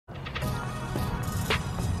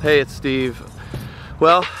Hey, it's Steve.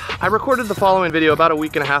 Well, I recorded the following video about a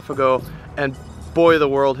week and a half ago, and boy, the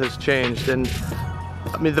world has changed. And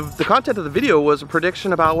I mean, the content of the video was a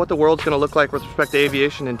prediction about what the world's going to look like with respect to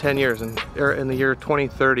aviation in 10 years, in the year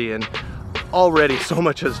 2030, and already so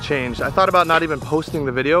much has changed. I thought about not even posting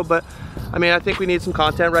the video, but I mean, I think we need some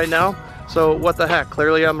content right now, so what the heck.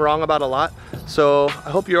 Clearly I'm wrong about a lot, so I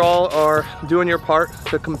hope you all are doing your part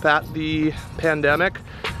to combat the pandemic.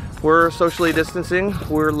 We're socially distancing.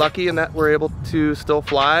 We're lucky in that we're able to still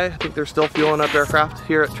fly. I think they're still fueling up aircraft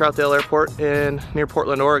here at Troutdale Airport near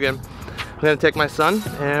Portland, Oregon. I'm gonna take my son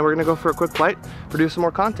and we're gonna go for a quick flight, produce some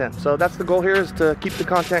more content. So that's the goal here, is to keep the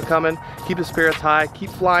content coming, keep the spirits high,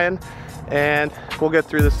 keep flying, and we'll get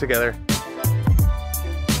through this together.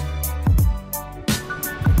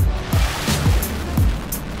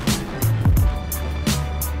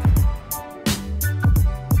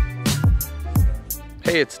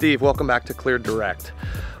 Hey, it's Steve. Welcome back to Cleared Direct.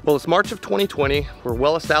 Well, it's March of 2020. We're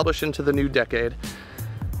well established into the new decade.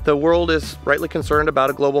 The world is rightly concerned about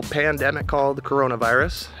a global pandemic called the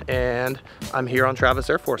coronavirus, and I'm here on Travis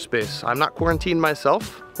Air Force Base. I'm not quarantined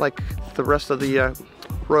myself like the rest of the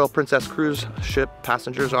Royal Princess cruise ship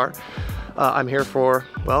passengers are. I'm here for,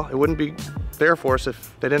 well, it wouldn't be the Air Force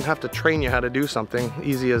if they didn't have to train you how to do something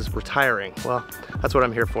easy as retiring. Well, that's what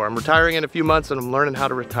I'm here for. I'm retiring in a few months and I'm learning how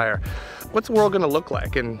to retire. What's the world gonna look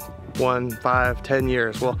like in 1, 5, 10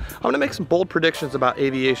 years? Well, I'm gonna make some bold predictions about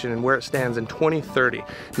aviation and where it stands in 2030.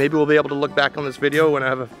 Maybe we'll be able to look back on this video when I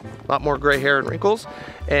have a lot more gray hair and wrinkles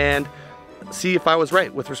and see if I was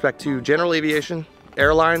right with respect to general aviation,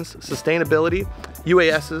 airlines, sustainability,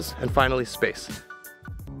 UASs, and finally space.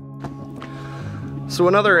 So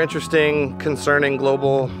another interesting, concerning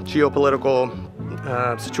global geopolitical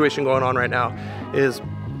situation going on right now is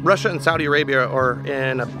Russia and Saudi Arabia are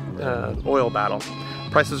in an oil battle.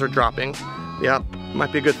 Prices are dropping. Yeah,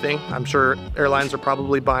 might be a good thing. I'm sure airlines are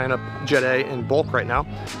probably buying up Jet A in bulk right now.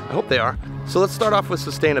 I hope they are. So let's start off with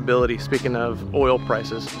sustainability. Speaking of oil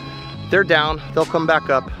prices, they're down, they'll come back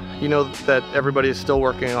up. You know that everybody is still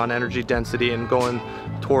working on energy density and going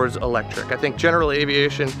towards electric. I think general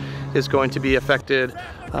aviation is going to be affected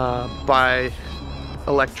by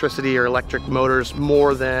electricity or electric motors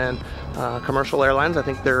more than commercial airlines. I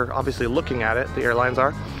think they're obviously looking at it, the airlines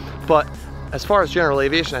are. But as far as general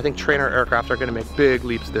aviation, I think trainer aircraft are going to make big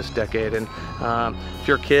leaps this decade. And if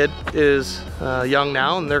your kid is young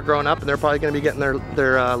now and they're growing up, and they're probably going to be getting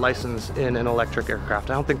their license in an electric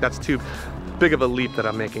aircraft. I don't think that's too big of a leap that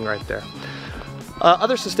I'm making right there.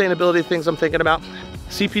 Other sustainability things I'm thinking about.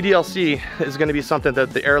 CPDLC is going to be something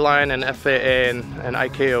that the airline and FAA and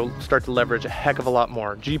ICAO start to leverage a heck of a lot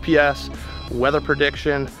more. GPS, weather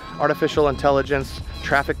prediction, artificial intelligence,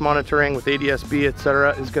 traffic monitoring with ADS-B,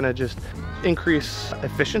 etc. is going to just increase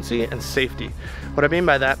efficiency and safety. What I mean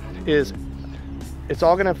by that is it's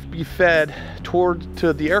all going to be fed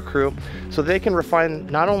to the aircrew so they can refine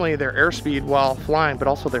not only their airspeed while flying, but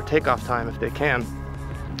also their takeoff time if they can,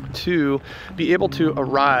 to be able to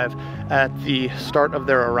arrive at the start of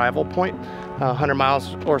their arrival point, 100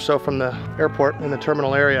 miles or so from the airport in the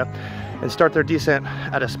terminal area, and start their descent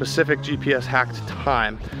at a specific GPS hacked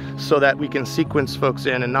time so that we can sequence folks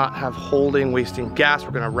in and not have holding, wasting gas.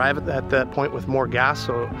 We're going to arrive at that point with more gas,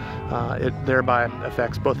 so it thereby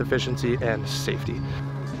affects both efficiency and safety.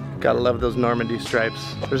 Gotta love those Normandy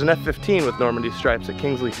stripes. There's an F-15 with Normandy stripes at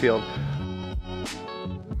Kingsley Field.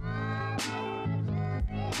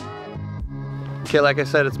 Okay, like I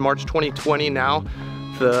said, it's March 2020 now.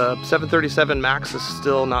 The 737 MAX is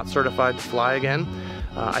still not certified to fly again.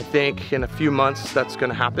 I think in a few months that's going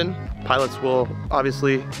to happen. Pilots will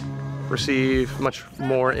obviously receive much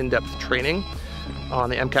more in-depth training on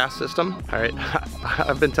the MCAS system. All right,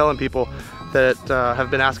 I've been telling people that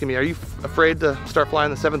have been asking me, are you afraid to start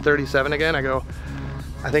flying the 737 again? I go,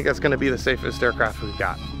 I think that's going to be the safest aircraft we've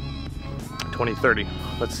got. 2030.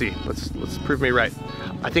 Let's see. Let's prove me right.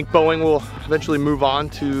 I think Boeing will eventually move on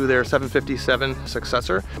to their 757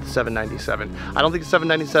 successor, the 797. I don't think the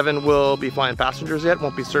 797 will be flying passengers yet,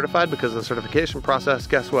 won't be certified because of the certification process.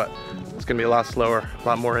 Guess what? It's gonna be a lot slower, a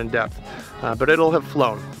lot more in depth, but it'll have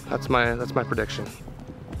flown. That's my prediction.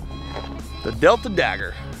 The Delta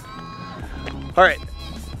Dagger. All right,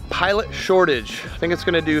 pilot shortage. I think it's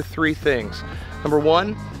gonna do 3 things. Number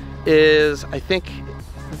 1 is, I think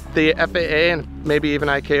the FAA and maybe even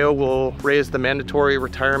ICAO will raise the mandatory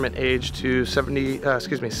retirement age to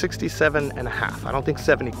 67 and a half. I don't think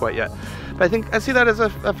 70 quite yet, but I see that as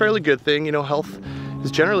a fairly good thing. You know, health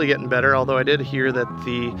is generally getting better, although I did hear that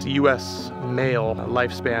the US male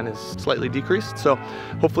lifespan is slightly decreased. So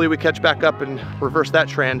hopefully we catch back up and reverse that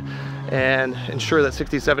trend and ensure that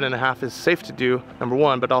 67.5 is safe to do, number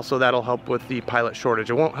one, but also that'll help with the pilot shortage.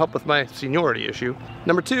 It won't help with my seniority issue.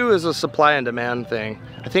 Number two is a supply and demand thing.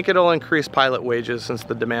 I think it'll increase pilot wages since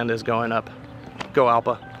the demand is going up. Go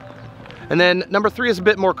Alpa. And then number three is a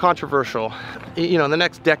bit more controversial. You know, in the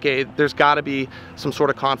next decade, there's got to be some sort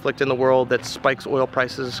of conflict in the world that spikes oil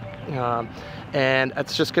prices, and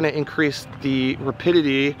it's just going to increase the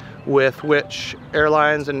rapidity with which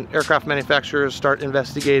airlines and aircraft manufacturers start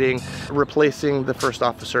investigating replacing the first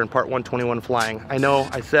officer in Part 121 flying. I know,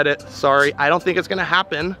 I said it, sorry. I don't think it's going to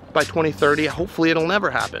happen by 2030. Hopefully it'll never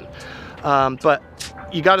happen. But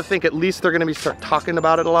you got to think at least they're going to start talking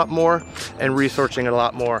about it a lot more and researching it a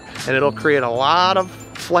lot more, and it'll create a lot of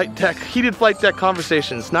heated flight deck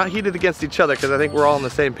conversations, not heated against each other, because I think we're all on the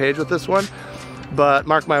same page with this one, but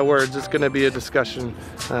mark my words, it's going to be a discussion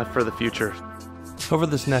for the future. Over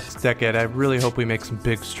this next decade, I really hope we make some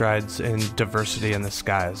big strides in diversity in the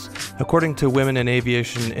skies. According to Women in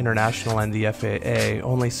Aviation International and the FAA,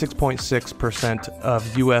 only 6.6%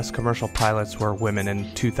 of US commercial pilots were women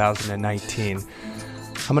in 2019.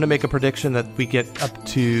 I'm going to make a prediction that we get up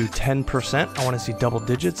to 10%. I want to see double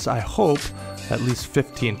digits. I hope at least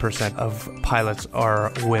 15% of pilots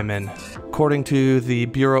are women. According to the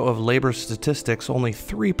Bureau of Labor Statistics, only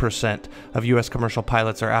 3% of US commercial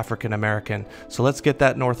pilots are African American. So let's get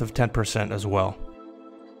that north of 10% as well.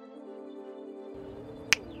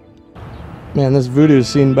 Man, this voodoo's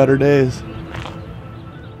seen better days.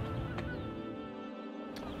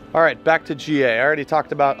 All right, back to GA. I already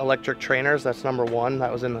talked about electric trainers. That's number one.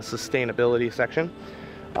 That was in the sustainability section.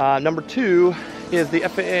 Number two is the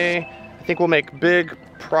FAA, I think, will make big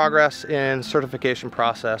progress in certification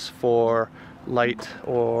process for light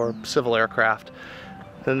or civil aircraft.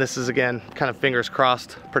 And this is, again, kind of fingers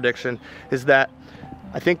crossed prediction, is that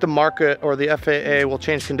I think the market, or the FAA, will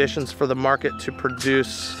change conditions for the market to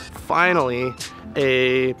produce finally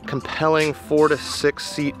a compelling 4 to 6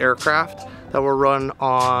 seat aircraft that will run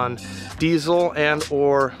on diesel and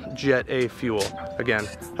or Jet A fuel. Again,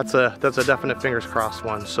 that's a definite fingers crossed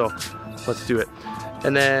one, so let's do it.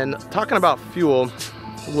 And then talking about fuel,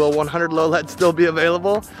 will 100 low lead still be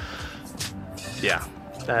available? Yeah,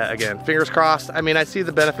 again, fingers crossed. I mean, I see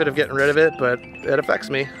the benefit of getting rid of it, but it affects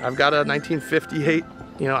me. I've got a 1958,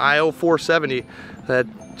 IO 470 that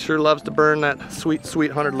sure loves to burn that sweet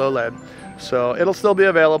 100 low lead. So it'll still be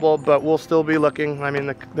available, but we'll still be looking. I mean,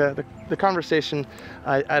 the conversation,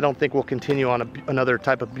 I don't think will continue on another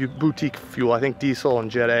type of boutique fuel. I think diesel and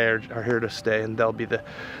Jet A are here to stay, and they'll be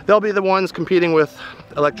the ones competing with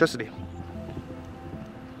electricity.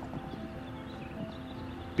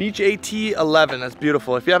 Beach AT-11, that's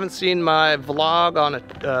beautiful. If you haven't seen my vlog on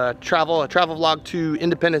a travel vlog to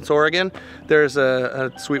Independence, Oregon, there's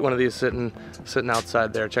a sweet one of these sitting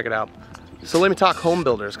outside there. Check it out. So let me talk home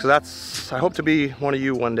builders, because I hope to be one of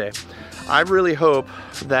you one day. I really hope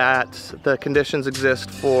that the conditions exist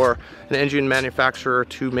for an engine manufacturer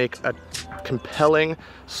to make a compelling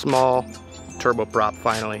small turboprop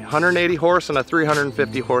finally. 180 horse and a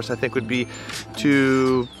 350 horse I think would be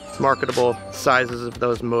two marketable sizes of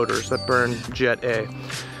those motors that burn Jet A.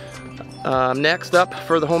 Next up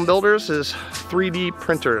for the home builders is 3D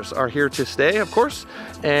printers are here to stay, of course,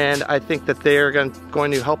 and I think that they are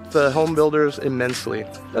going to help the home builders immensely,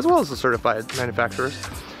 as well as the certified manufacturers.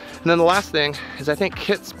 And then the last thing is I think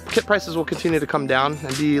kit prices will continue to come down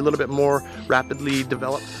and be a little bit more rapidly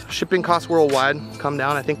developed. Shipping costs worldwide come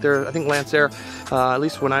down. I think Lance Air, at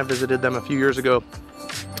least when I visited them a few years ago,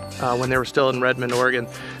 when they were still in Redmond, Oregon,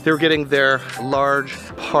 they were getting their large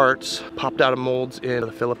parts popped out of molds in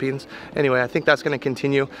the Philippines. Anyway, I think that's going to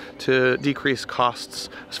continue to decrease costs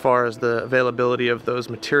as far as the availability of those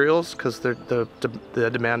materials, because the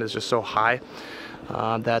demand is just so high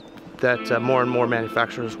that more and more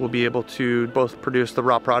manufacturers will be able to both produce the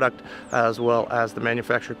raw product as well as the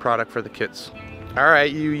manufactured product for the kits. All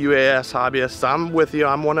right, you UAS hobbyists, I'm with you.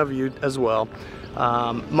 I'm one of you as well.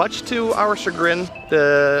 Much to our chagrin,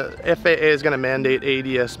 the FAA is going to mandate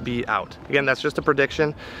ADS-B out. Again, that's just a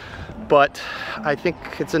prediction, but I think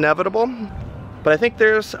it's inevitable. But I think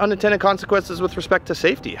there's unintended consequences with respect to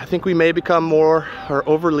safety. I think we may become more or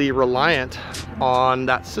overly reliant on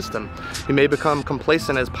that system. We may become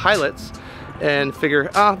complacent as pilots and figure,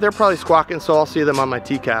 they're probably squawking, so I'll see them on my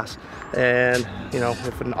TCAS. And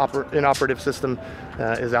if an inoperative system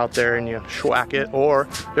is out there and you schwack it, or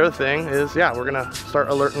the other thing is, we're gonna start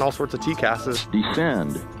alerting all sorts of TCASs.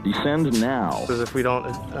 Descend now. Because if we don't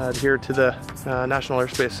adhere to the National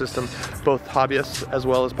Airspace System, both hobbyists as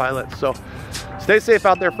well as pilots. So Stay safe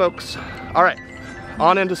out there, folks. All right,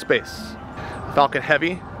 on into space. Falcon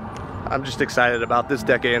Heavy. I'm just excited about this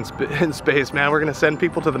decade in space, man. We're gonna send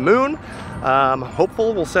people to the moon.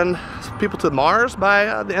 Hopeful we'll send people to Mars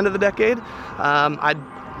by the end of the decade.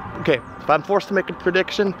 Okay, if I'm forced to make a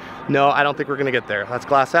prediction, no, I don't think we're gonna get there. That's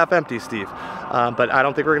glass half empty, Steve. But I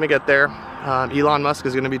don't think we're gonna get there. Elon Musk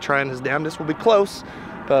is gonna be trying his damnedest. We'll be close,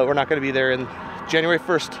 but we're not gonna be there in January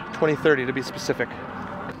 1st, 2030 to be specific.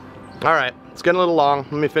 All right, it's getting a little long.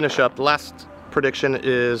 Let me finish up. The last prediction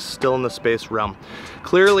is still in the space realm.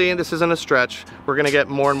 Clearly, this isn't a stretch. We're gonna get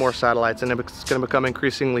more and more satellites and it's gonna become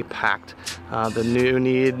increasingly packed. The new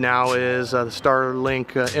need now is the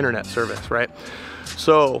Starlink internet service, right?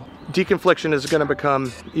 So deconfliction is gonna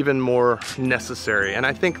become even more necessary. And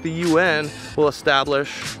I think the UN will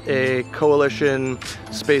establish a coalition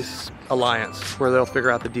space alliance where they'll figure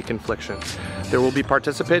out the deconfliction. There will be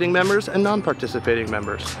participating members and non-participating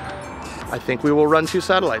members. I think we will run 2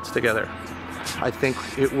 satellites together. I think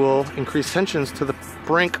it will increase tensions to the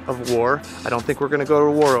brink of war. I don't think we're gonna go to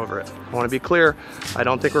war over it. I wanna be clear, I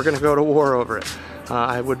don't think we're gonna go to war over it.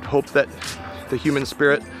 I would hope that the human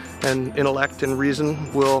spirit and intellect and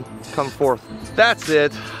reason will come forth. That's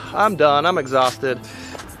it, I'm done, I'm exhausted.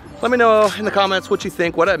 Let me know in the comments what you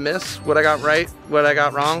think, what I missed, what I got right, what I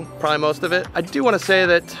got wrong, probably most of it. I do want to say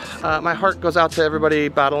that my heart goes out to everybody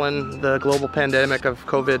battling the global pandemic of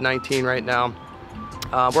COVID-19 right now.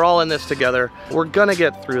 We're all in this together. We're gonna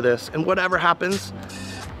get through this, and whatever happens,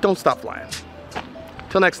 don't stop flying.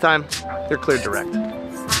 Till next time, you're cleared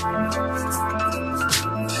direct.